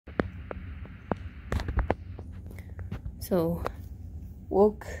So,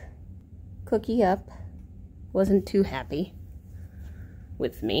 woke Cookie up, wasn't too happy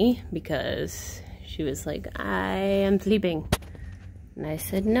with me because she was like, I am sleeping. And I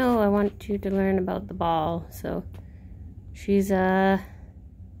said, no, I want you to learn about the ball. So, she's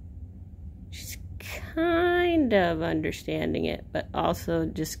kind of understanding it, but also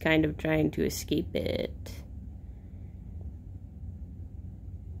just kind of trying to escape it.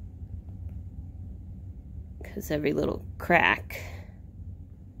 Because every little crack,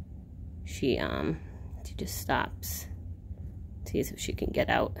 she just stops, sees if she can get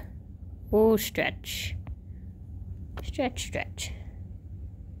out. Oh, stretch, stretch, stretch.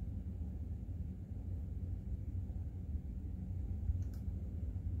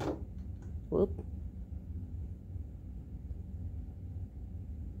 Whoop.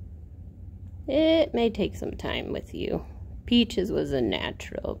 It may take some time with you. Peaches was a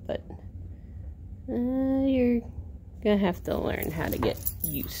natural, but you're gonna have to learn how to get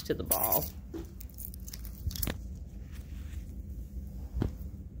used to the ball.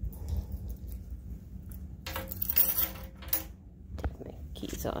 Take my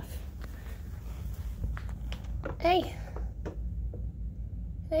keys off. Hey!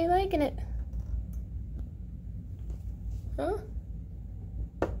 How you liking it? Huh?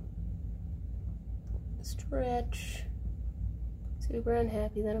 Stretch. Super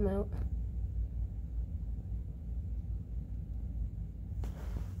unhappy that I'm out.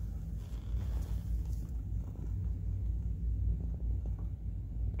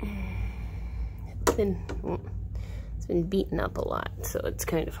 It's been beaten up a lot, so it's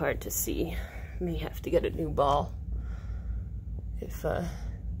kind of hard to see. May have to get a new ball if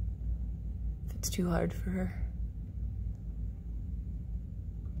it's too hard for her.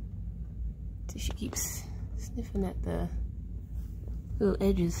 So she keeps sniffing at the little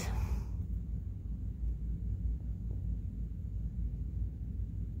edges.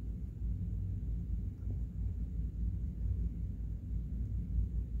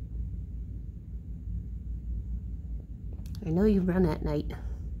 I know you run at night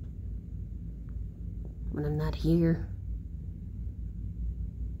when I'm not here.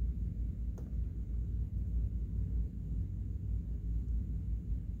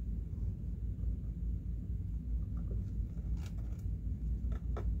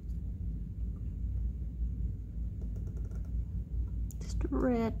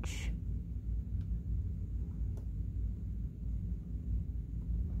 Stretch.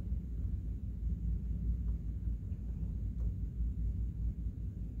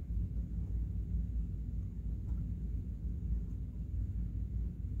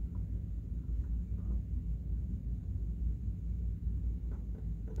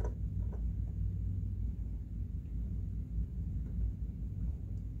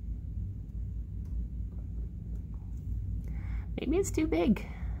 Maybe it's too big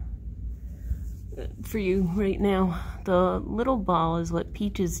for you right now. The little ball is what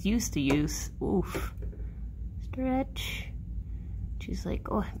Peaches used to use. Oof. Stretch. She's like,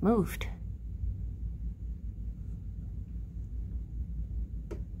 oh, it moved.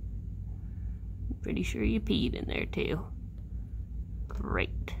 Pretty sure you peed in there too.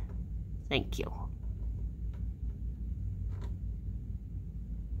 Great. Thank you.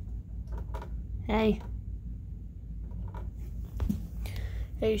 Hey.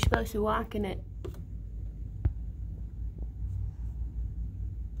 Hey, you're supposed to be walking it.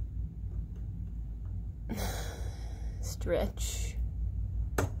 Stretch.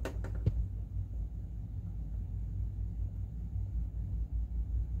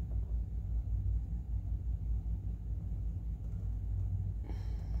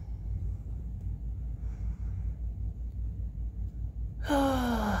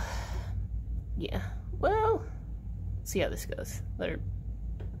 Yeah, well, see how this goes. Let her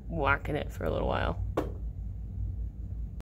walk in it for a little while.